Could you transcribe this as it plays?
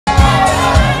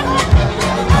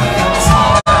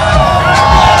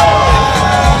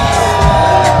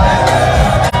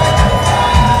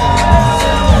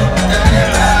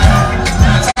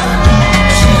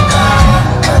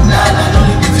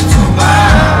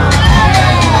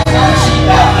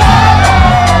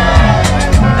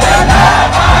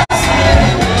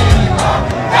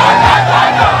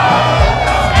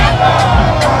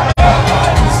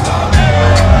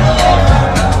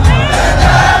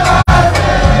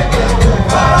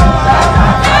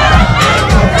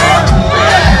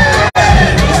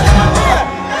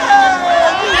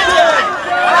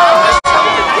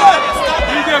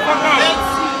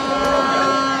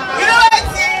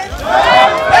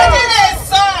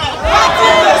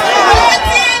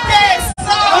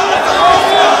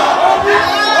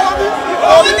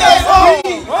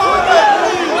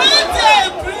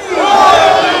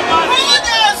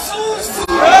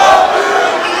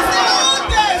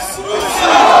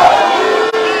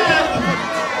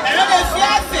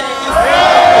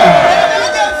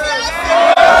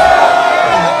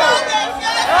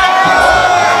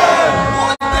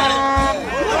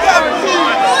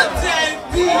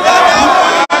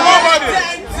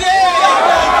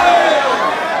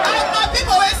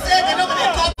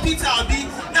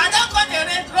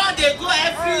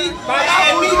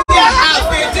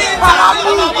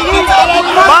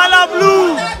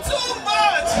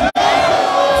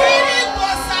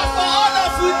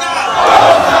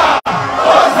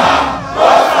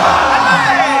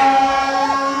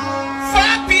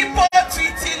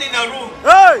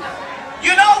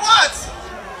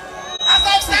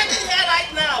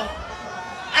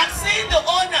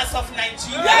of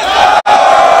Nigeria.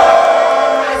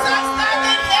 As I'm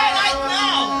standing here right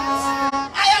now,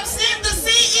 I am seeing the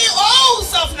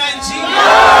CEOs of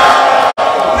Nigeria.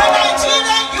 The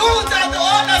Nigerian youth are the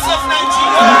owners of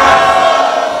Nigeria.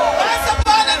 Once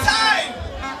upon a time,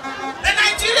 the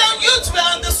Nigerian youth were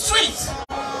on the streets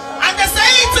and they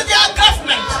say to their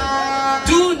government,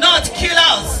 do not kill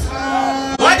us.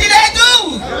 What did they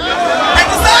do? They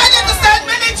decided to send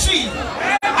military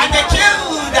and they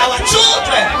killed our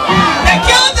children. They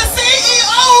killed the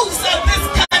CEOs of this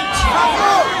country.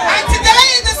 And today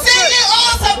the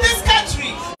CEOs of this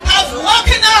country have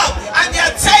woken up and they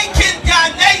are taking their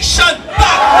nation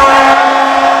back.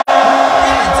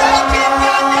 They are taking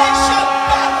their nation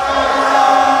back.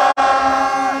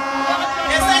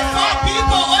 They said 4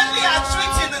 people only are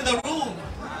treating in the room.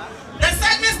 They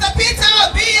said Mr. Peter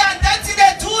Obi and Datti,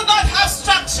 they do not have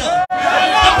structure.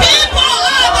 The people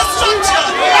are the structure.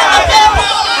 And the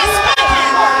people are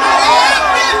speaking. And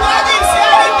everybody is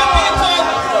hearing the people.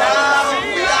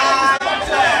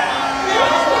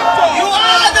 You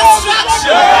are the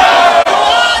structure. You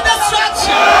are the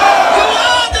structure. You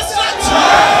are the structure. I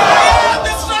am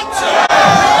the structure.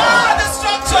 You are the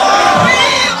structure. We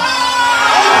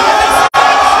are the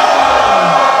structure.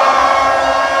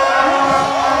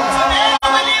 Today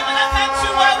we live in a country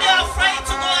where we are afraid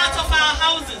to go out of our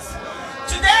houses.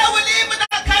 Today we live in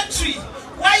a country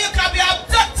where you can be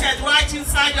abducted right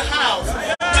inside your house.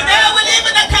 Today we live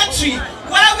in a country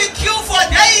where we queue for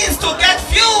days to get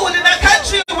fuel in a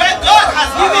country where God has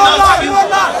given us fuel.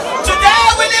 Today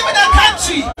we live in a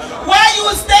country where you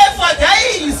will stay for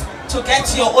days to get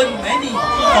your own money.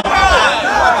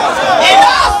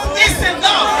 Enough is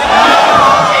enough.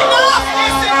 Enough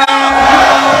is enough.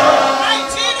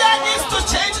 Nigeria needs to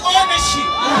change ownership.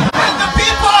 And the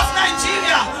people of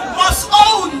Nigeria must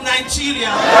own Nigeria.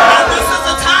 And this is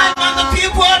the time when the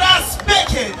people are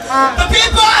speaking. The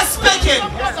people are speaking.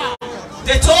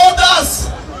 They told us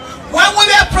when we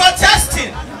were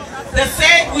protesting, they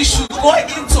said we should go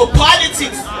into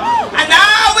politics. And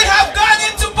now we have gone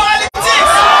into politics. They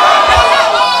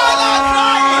all are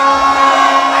crying.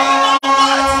 And you know what?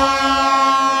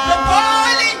 The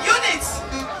polling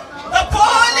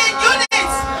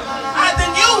units are the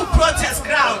new protest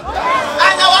ground.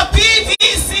 And our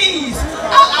PVCs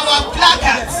are our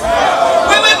placards.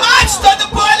 We will march to the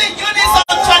polling units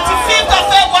on 25th of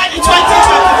February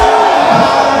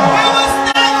 2024. We will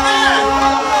stand there.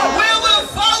 We will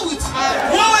vote.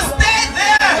 We will stay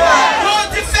there. We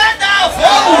will defend our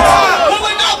vote. We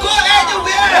will not go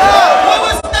anywhere. We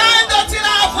will stand until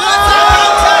our votes are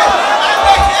counted and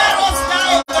they hear us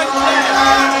loud and clear.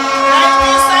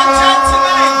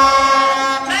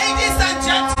 Ladies and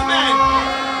gentlemen,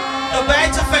 the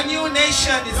birth of a new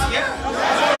nation is here.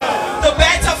 The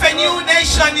birth of a new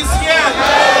nation is here.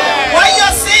 What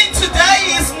you're seeing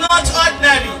today is not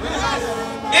ordinary.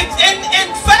 In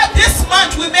fact, this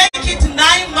month we make it 9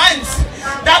 months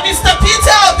that Mr.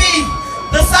 Peter Obi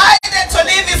decided to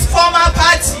leave his former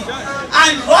party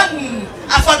and run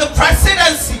for the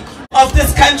presidency of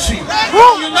this country.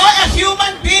 You know, a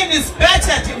human being is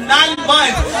bettered in 9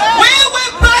 months. We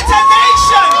will better a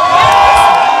nation.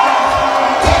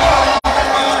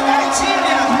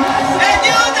 A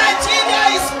new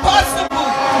Nigeria is possible.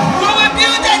 We will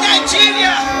build a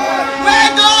Nigeria where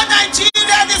no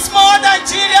Nigerian is more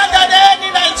Nigerian than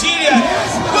any Nigerian.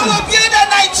 We will build a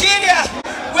Nigeria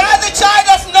where the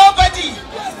child of nobody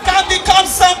can become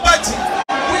somebody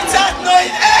without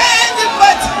knowing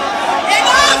anybody.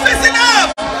 Enough is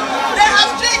enough. They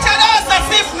have treated us as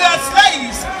if we are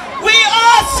slaves. We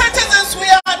are citizens, we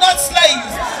are not slaves.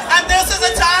 And this is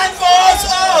a time for us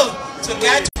all to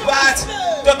get back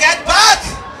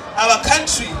our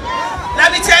country.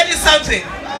 Let me tell you something.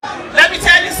 Let me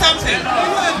tell you something.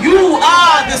 You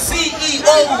are the CEO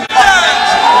of Nigeria.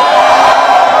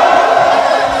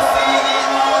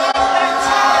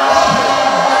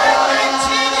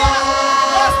 Nigeria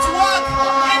must work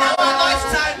in our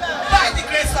lifetime by the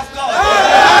grace of God.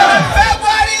 On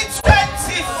February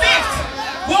 25th,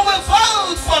 we will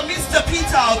vote for Mr.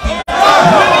 Peter Obi. We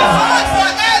will vote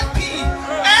for LP.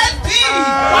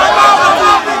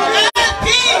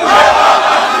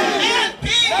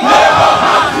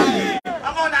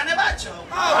 I'm on an ebacho.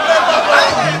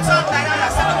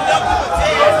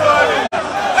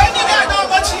 When you get how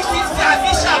much he thinks they are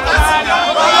Aisha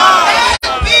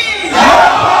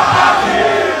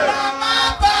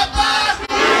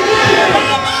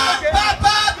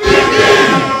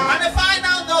On a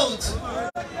final note,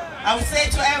 I will say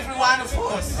to every one of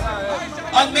us,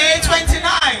 on May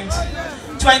 29th,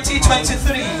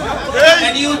 2023,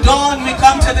 a new dawn will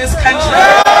come to this country.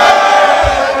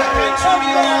 The country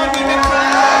will all be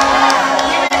declared.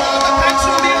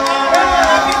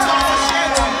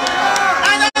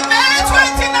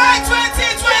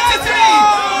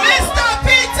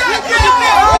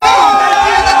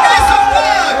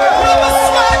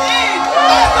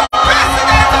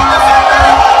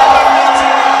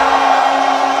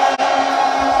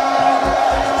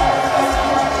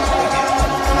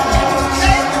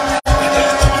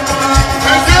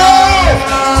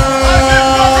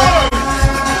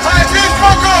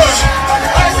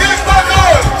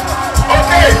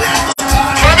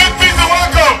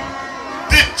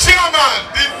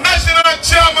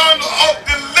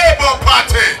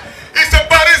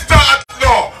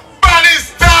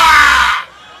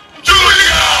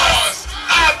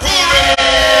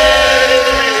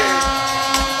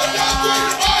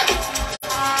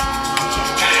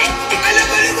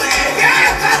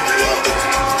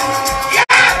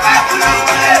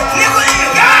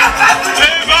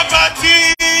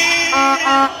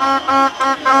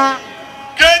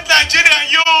 Great Nigerian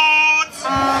youth,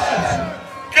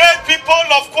 great people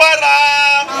of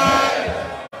Kwara.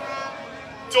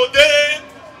 Today,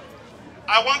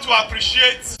 I want to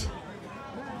appreciate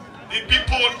the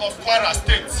people of Kwara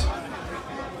State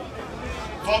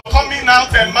for coming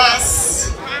out en masse,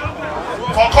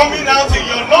 for coming out in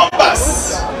your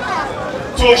numbers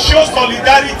to show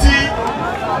solidarity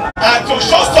and to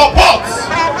show support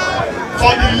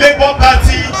for the Labour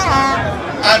Party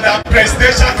and the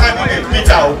presidential candidate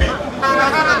Peter Obi.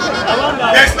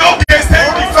 There's no case in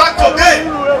the fact today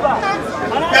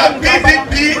that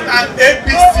PDP and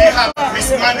APC have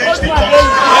mismanaged the country.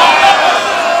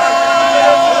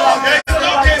 There's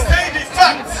no case in the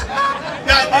fact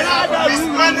that they have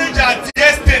mismanaged our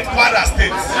dear state, Kwara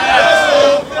State.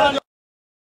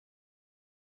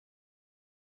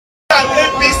 And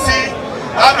APC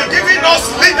have been giving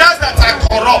us leaders that are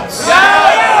corrupt.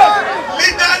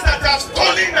 Leaders that have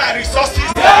stolen our resources.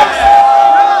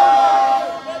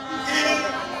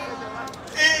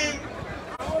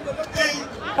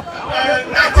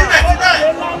 In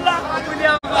 1999,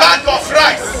 bag of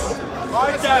rice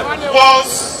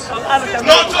was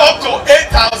not up to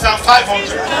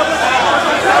 8,500.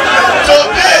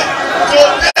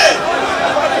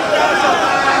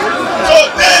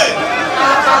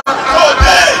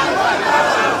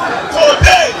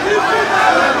 Today,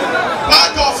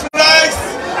 bag of rice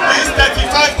is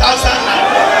 35,000 now.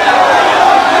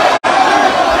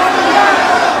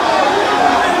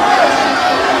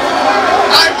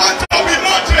 I want to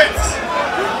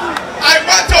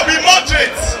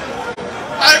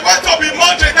be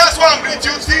moderate. That's why I'm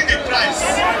reducing the price.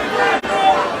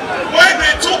 When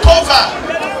they took over,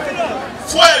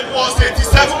 fuel was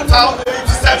 87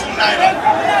 naira.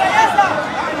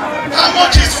 How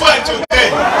much is fuel today?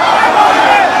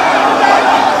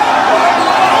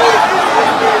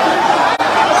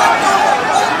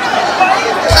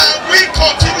 Can we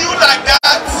continue like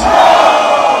that?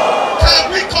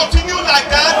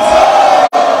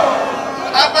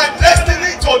 Our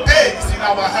destiny today is in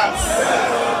our hands.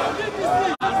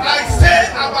 I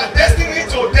say our destiny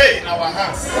today in our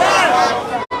hands.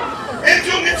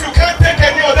 Even if you can't take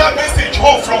any other message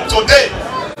home from today,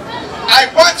 I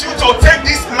want you to take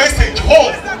this message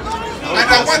home and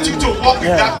I want you to walk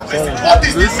with that message. What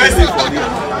is this message?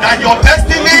 That your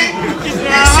destiny is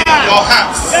in your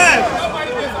hands.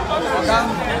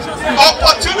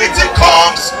 Opportunity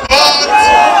comes, but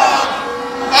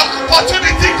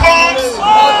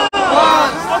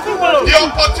the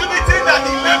opportunity that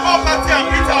the Labour Party and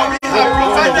Peter Obi have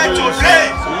provided today,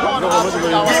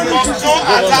 we must not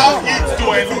allow it to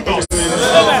elude us.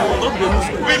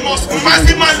 We must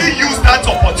maximally use that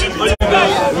opportunity.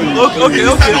 It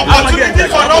is an opportunity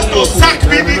for us to sack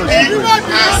PDP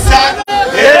and sack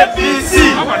APC.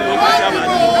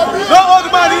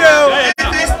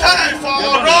 It is time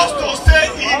for us to say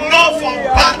enough of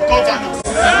bad governance.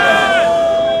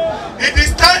 It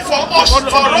is time for us to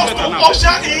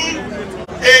usher in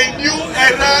a new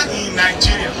era in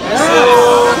Nigeria.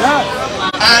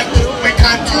 And we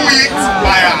can do it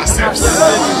by ourselves.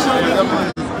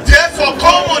 Therefore,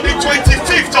 come on the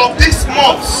 25th of this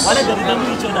month,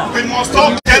 we must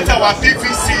all get our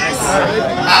PVCs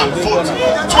and vote.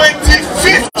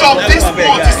 25th of this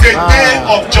month is a day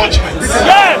of judgment. We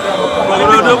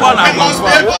must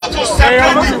be able to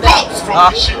separate the goats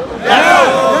from the sheep.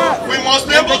 We must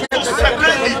be able to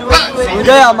separate the bad from the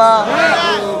good.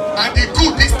 And the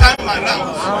good this time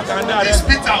around is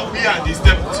Peter Obi and his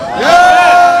deputy. They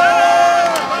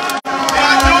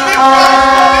are the only ones today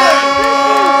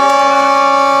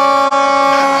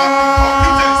that have the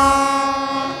competence.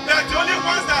 They are the only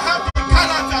ones that have the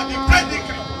character, the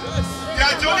pedigree. They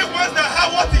are the only ones that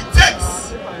have what it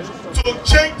takes to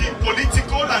change the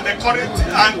political and the current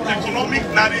and economic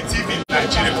narrative in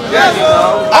Nigeria.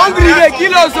 Hungry they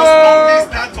kill us.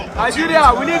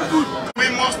 Nigeria, we need food. We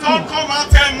must all come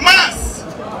out en masse,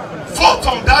 vote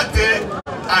on that day,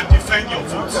 and defend your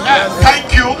votes.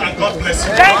 Thank you, and God bless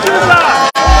you. Thank you, sir.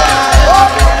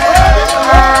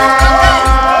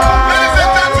 Ladies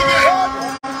and gentlemen,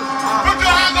 put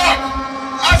your hand up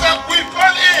as we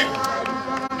call in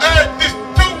a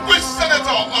distinguished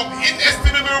senator of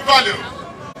inestimable value,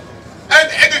 an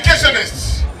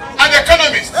educationist, an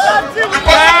economist.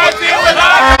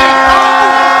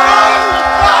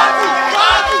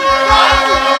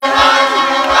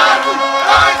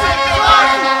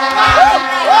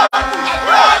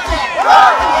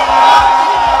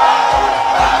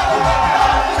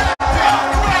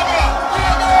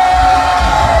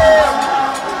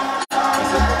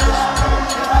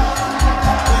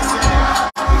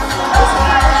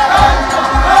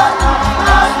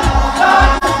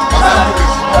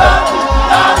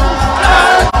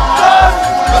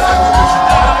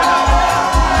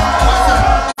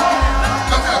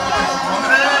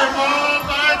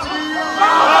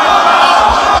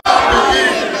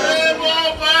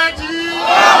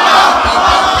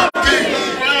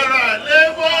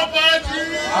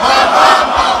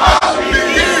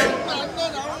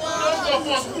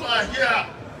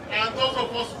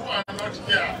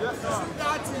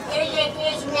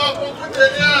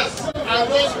 and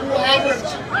those who haven't,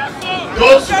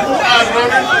 those who are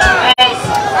running to us,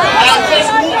 and those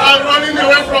who are running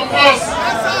away from us.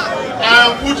 I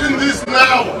am putting this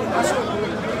now.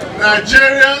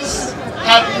 Nigerians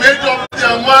have made up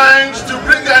their minds to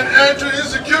bring an end to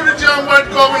insecurity and bad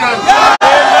governance.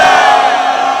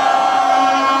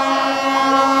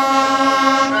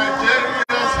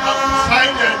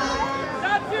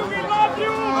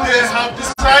 Nigerians have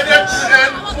decided to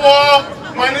end poor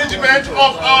management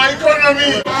of our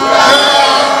economy.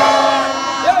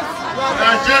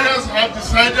 Nigerians have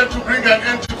decided to bring an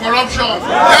end to corruption.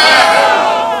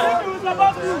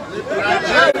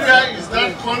 Nigeria is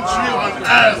that country on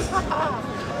earth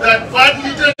that bad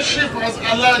leadership has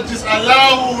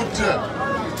disallowed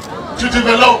to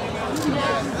develop.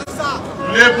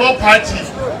 Labour Party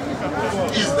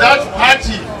is that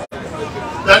party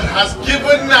that has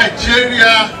given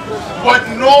Nigeria what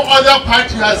no other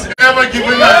party has ever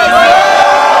given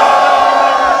Nigeria.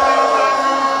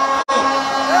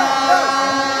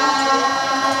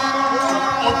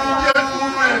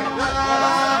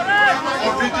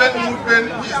 Obidient movement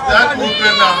is that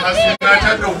movement that has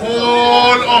united the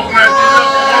whole of Nigeria.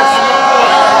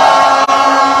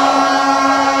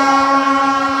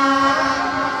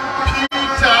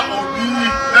 Peter Obi,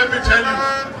 let me tell you,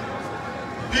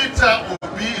 Peter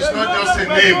Obi is not just a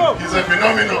name, he's a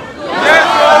phenomenon.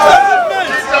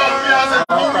 Peter Obi has a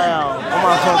meaning.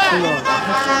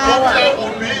 Peter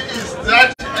Obi is that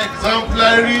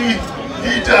exemplary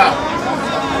leader.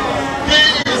 He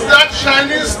is that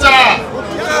shining star.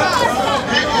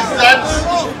 He is that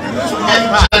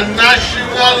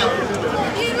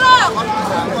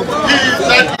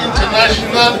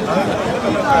international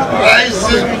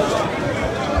rising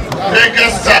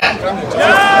megastar.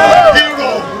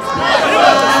 Hero.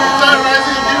 That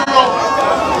rising hero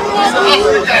in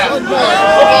Africa.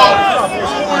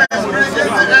 Who is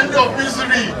bringing the end of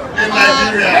misery in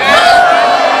Nigeria.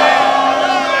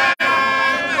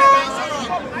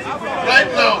 Right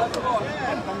now,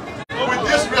 with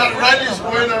this rallies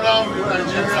going around in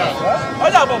Nigeria,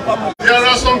 there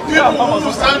are some people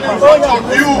who stand in front of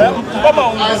you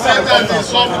and say that they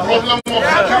solve the problem of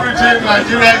security in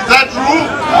Nigeria. Is that true?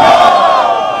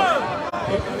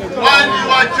 While you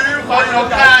are queuing for your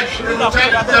cash, they will tell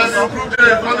you they have improved the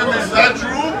economy. Is that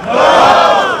true?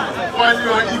 While you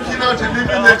are eking out a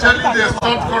living, they tell you they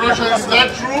stopped corruption. Is that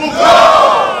true?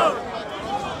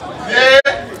 They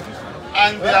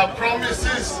and their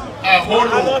promises are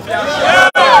hollow. They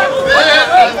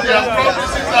and their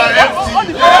promises are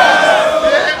empty.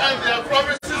 They and their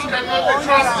promises cannot be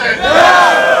trusted.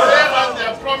 They and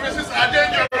their promises are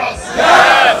dangerous. We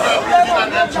are bringing an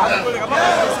end to them.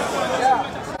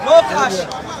 No cash.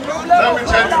 Let me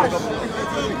tell you,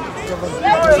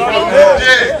 from the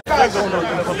day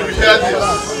you hear this,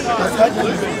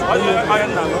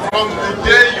 from the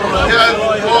day you hear the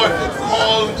word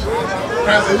called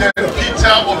President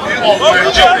Peter Obi of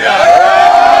Nigeria,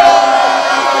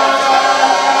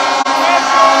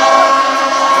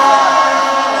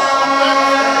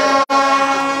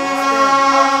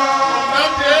 from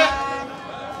that day,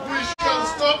 we shall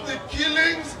stop the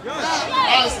killings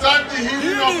and start the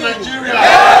healing of Nigeria.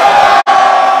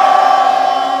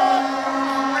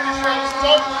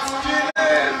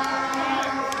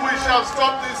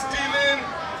 Stop the stealing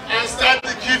and start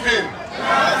the giving.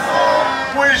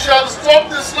 We shall stop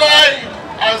the slide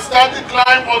and start the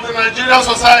climb of the Nigerian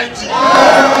society.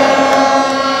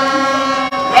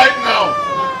 Right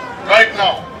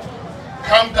now,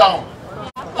 calm down.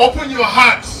 Open your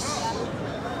hearts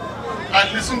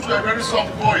and listen to a very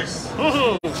soft voice,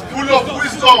 full of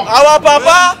wisdom. Our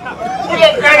Papa, full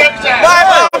of character.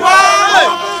 Bye, Papa.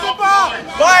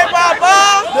 Bye, Papa.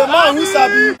 The man who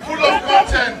sabi. Full of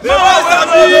content. The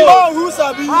man who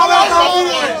sabi. The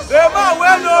man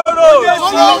where no road.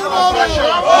 Full of compassion.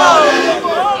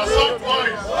 A soft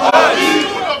voice.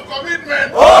 Full of commitment.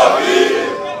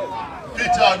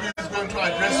 Peter Obi is going to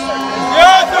address you.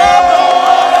 Yes,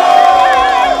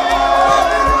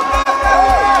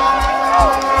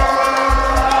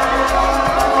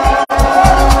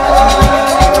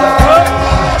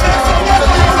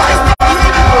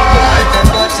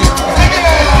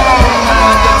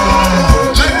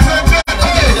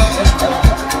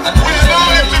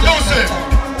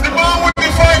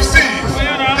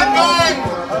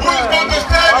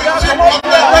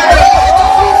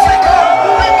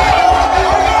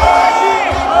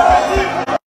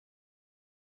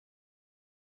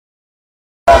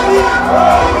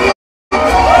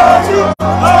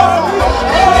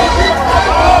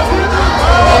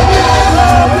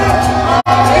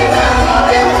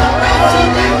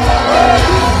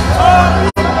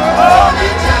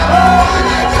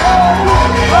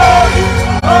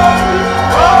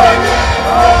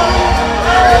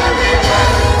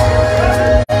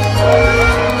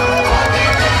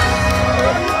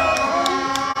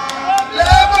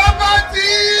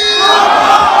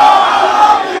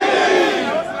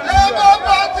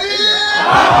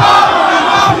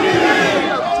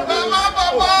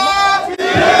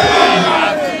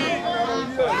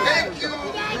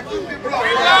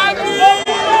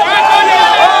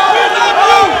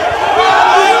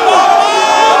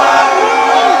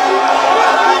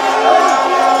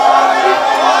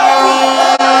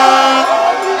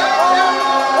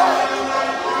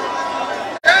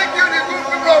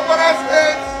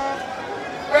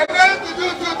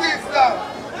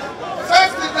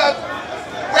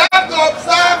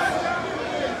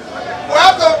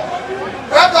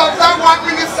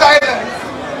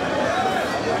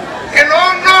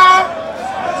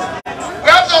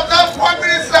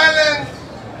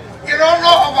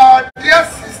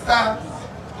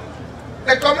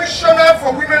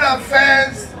 Women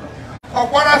Affairs of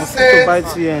Kwara State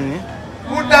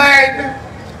who died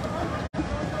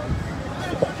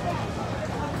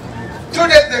 2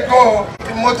 days ago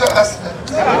in motor accident.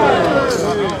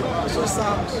 So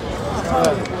sad.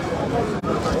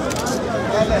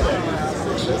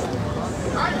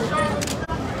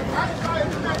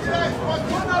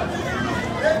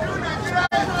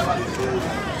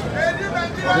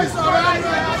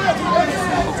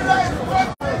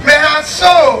 May her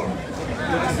soul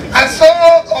and soul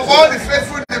of all the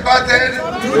faithful departed to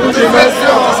the mercy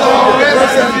of the soul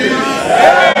rest in peace.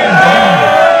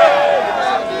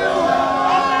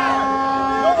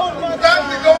 Thank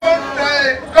the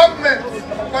government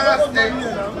of Kwara State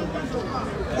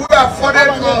who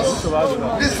afforded us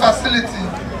this facility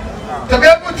to be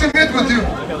able to meet with you.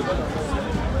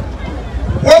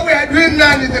 What we are doing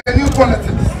now is a new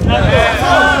politics.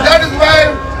 That is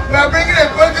why we are bringing a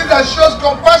politics that shows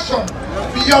compassion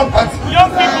beyond party.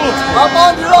 Young people.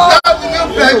 That's the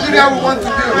new Nigeria we want to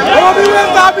build. We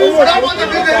don't want to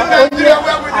build a new Nigeria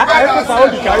where we divide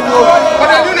ourselves, but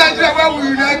a new Nigeria where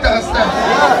we unite ourselves.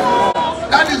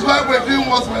 That is why we're doing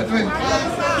what we're doing.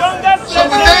 So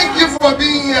we thank you for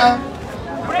being here.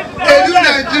 A new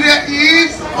Nigeria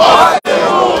is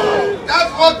possible.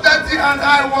 That's what Datti and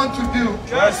I want to do.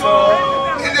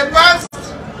 In the past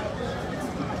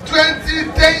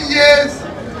 10 years,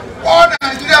 all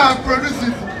Nigeria has produced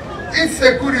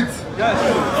insecurity,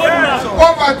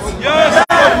 poverty.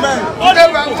 There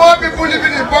were more people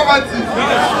living in poverty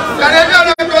than any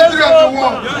other country of the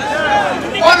world.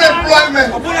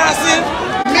 Unemployment,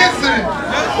 misery,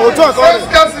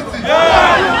 scarcity.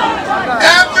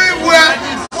 Everywhere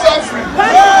is suffering.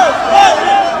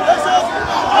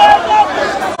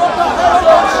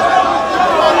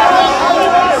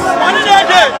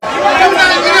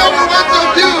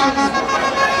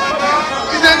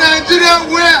 Nigeria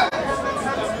where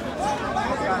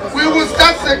we will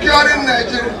start securing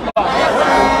Nigeria.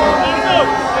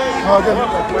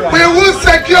 We will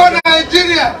secure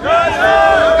Nigeria.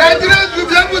 Nigerians will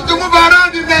be able to move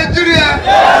around in Nigeria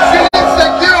feeling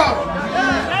secure.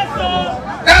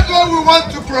 That's what we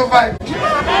want to provide. We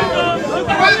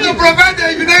want to provide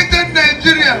a united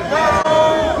Nigeria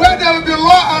where there will be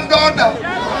law and order,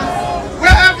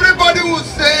 where everybody will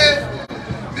say,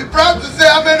 be proud to say,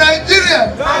 I'm a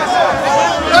Nigerian.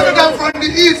 Rather than from the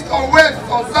east or west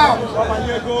or south,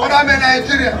 but I'm a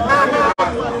Nigerian.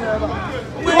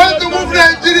 We want to move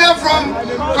Nigeria from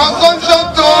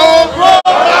consumption to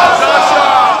production.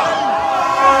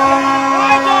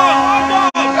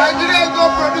 Nigeria is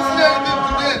not producing anything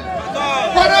today.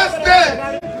 Kwara State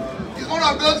is one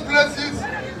of those places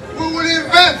we will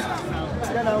invest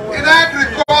in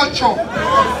agriculture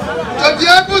to be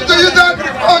able to use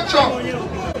agriculture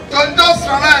to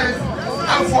industrialize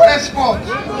and for export.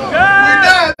 With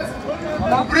that,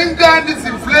 we bring down this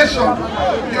inflation.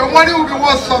 Your money will be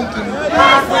worth something.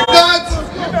 With that,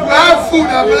 we have food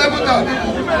available to our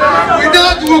people. With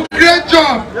that, we will create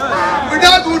jobs. With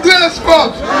that, we will do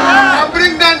export and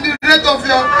bring down the rate of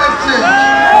your exchange.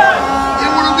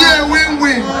 It will be a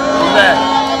win-win.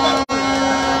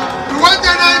 We want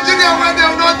a Nigeria where they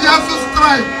will not just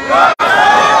strike.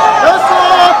 Yes, sir.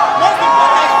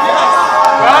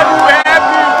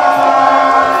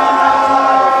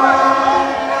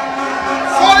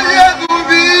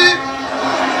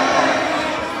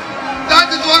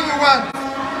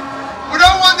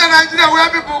 Nigeria where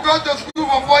people go to school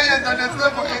for 4 years and they stay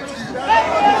for 8 years.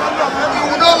 It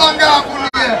will no longer happen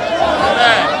here.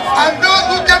 And those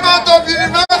who came out of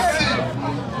university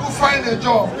will find a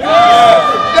job. They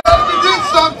will be doing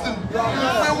something.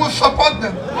 We will support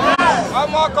them.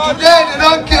 Today they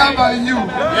don't care about you.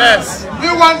 Yes. We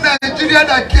want Nigeria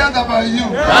that cares about you.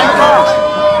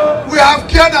 We have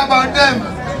cared about them.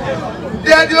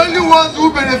 They are the only ones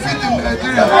who benefit in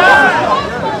Nigeria.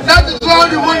 That is why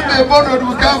the one they borrowed,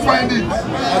 we can't find it.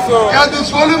 It has been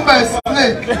swallowed by a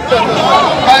snake.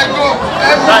 By Govt.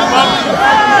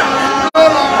 No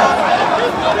longer.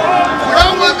 We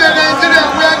don't want the Nigeria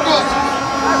where goes.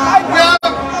 Where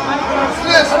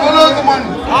slaves follow the money.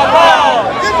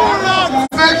 We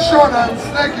make sure that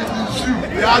snake is in shoe.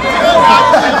 And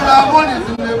our money is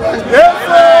in the bank. Yes,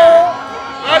 sir.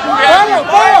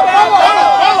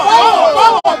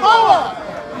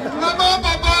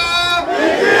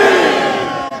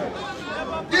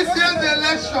 This year's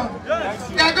election,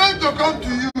 they are going to come to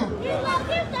you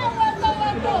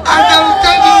and they will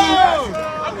tell you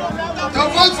to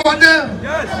vote for them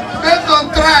based on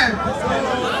tribe.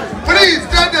 Please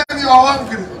tell them you are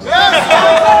hungry.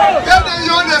 Tell them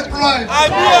you are unemployed.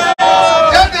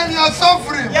 Tell them you are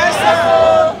suffering.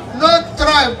 No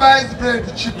tribe buys bread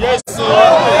cheap. Yes, sir.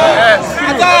 Yes.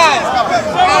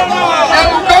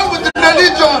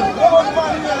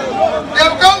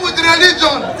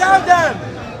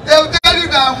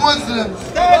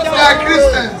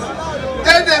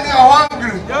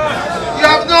 hungry. You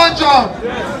have no job.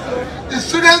 The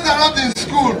students are not in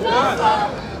school.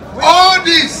 All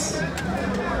this,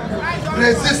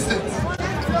 resist it.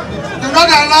 Do not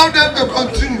allow them to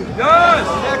continue.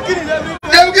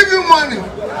 They will give you money.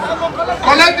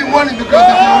 Collect the money because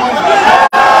of your money.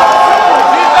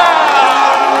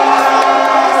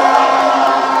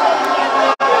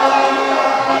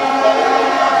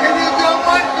 It is your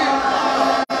money.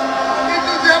 It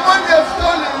is your money they've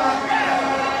stolen.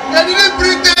 They didn't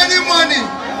bring any money.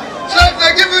 So if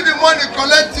they give you the money,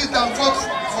 collect it and vote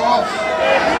for us.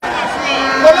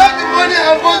 Collect the money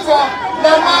and vote for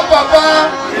Mama,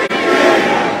 Papa.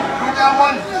 With their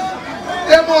money.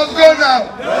 They must go now.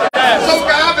 So we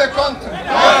can have a country.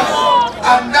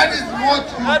 And that is what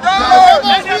you do.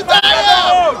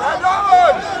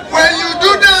 When you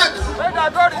do that,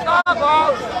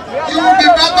 you will be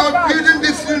part of building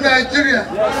this new Nigeria.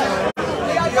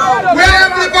 Where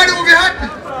everybody will be happy.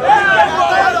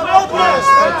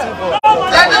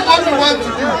 That is what we want to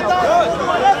do.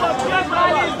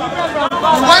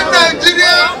 We want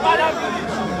Nigeria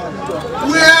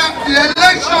where the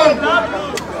election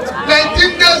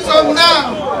 19 days from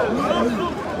now,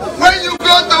 when you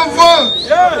go to vote,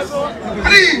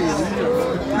 please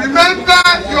remember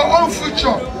your own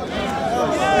future.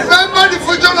 Remember the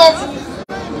future of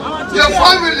your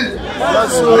family.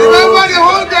 Remember the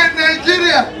whole day in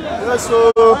Nigeria.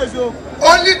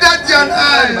 Only Datti and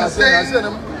I are saying,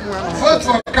 vote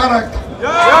for character.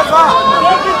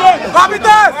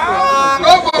 Competence!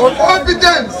 Go for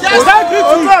competence.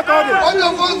 All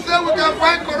of us say we can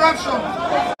find corruption.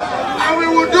 And we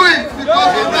will do it because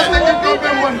we're not taking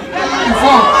government money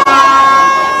before.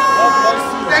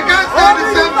 They can't say the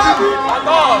same thing.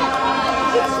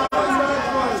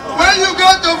 When you go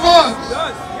to vote,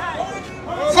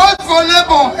 vote for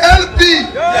Labour, LP.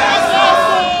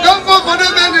 Don't vote for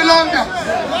them any longer.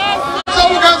 So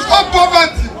we can stop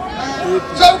poverty.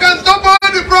 So we can stop all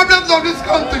the problems of this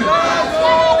country.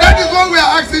 That is what we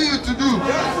are asking you to do.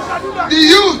 The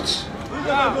youth,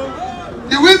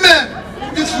 the women,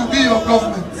 this will be your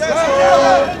government.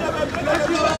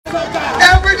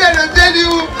 Every day they tell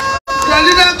you, the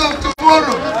leaders of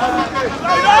tomorrow.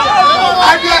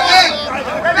 At their age,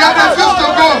 they have refused to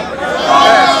go.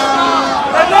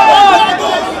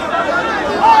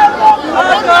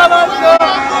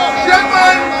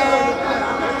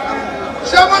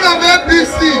 Chairman of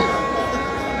APC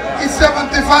is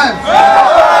 75.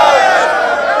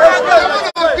 Chairman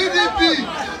of PDP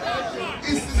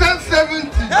is 70.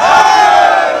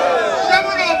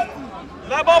 Chairman of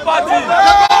Labour Party is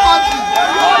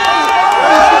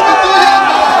 52 years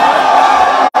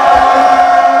old.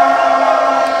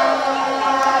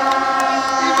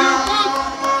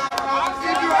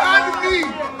 If you add me,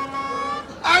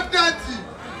 add Datti,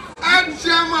 add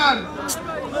chairman,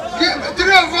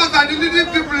 three of us are the leading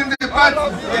people in the party.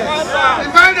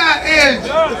 Divide our age,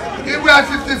 we are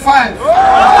 55.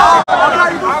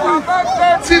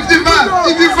 55.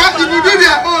 If you do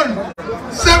their own,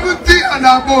 70 and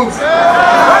above. 15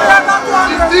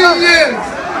 years.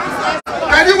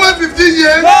 Can you want 15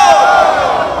 years?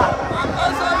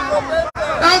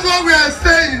 That's what we are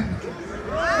saying.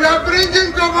 We are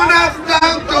bringing governance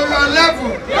down to your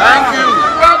level. Thank you.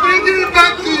 We are bringing it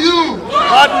back to you.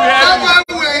 God will help That's why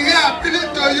we are here appealing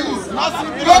to you.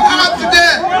 Go out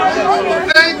today.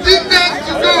 19 days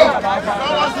to go.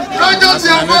 Not just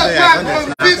your first time,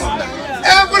 convince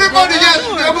everybody here to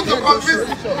be able to convince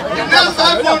the next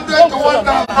 500 to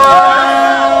 1,000.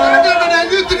 The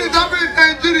new thing is happening in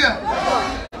Nigeria.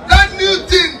 That new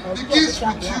thing begins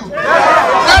with you.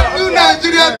 That new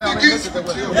Nigeria begins with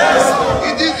you.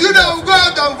 It is you that will go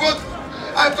out and vote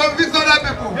and convince other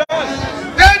people.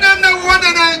 Tell them that we want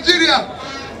a Nigeria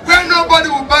where nobody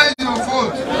will buy your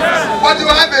vote, but you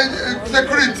have a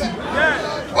security.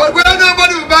 But where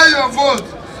nobody will buy your vote,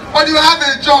 but you have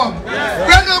a job.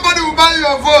 Where nobody will buy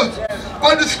your vote,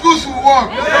 but the schools will work.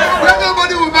 Where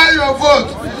nobody will buy your vote,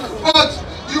 but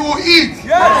you will eat.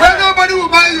 Where nobody will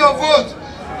buy your vote,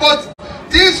 but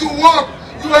this will work.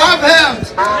 You have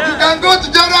health. You can go to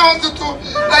general hospital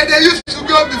like they used to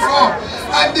go before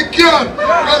and be cured.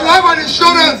 Because you have an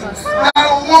insurance that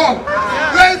will work.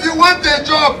 Where if you want a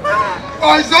job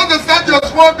or you want to start your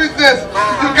small business,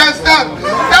 you can start.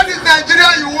 That is Nigeria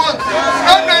you want.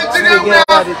 Not Nigeria where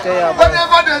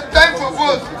whenever there's time for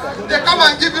vote, they come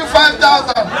and give you 5,000.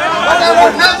 And then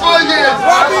for the next 4 years,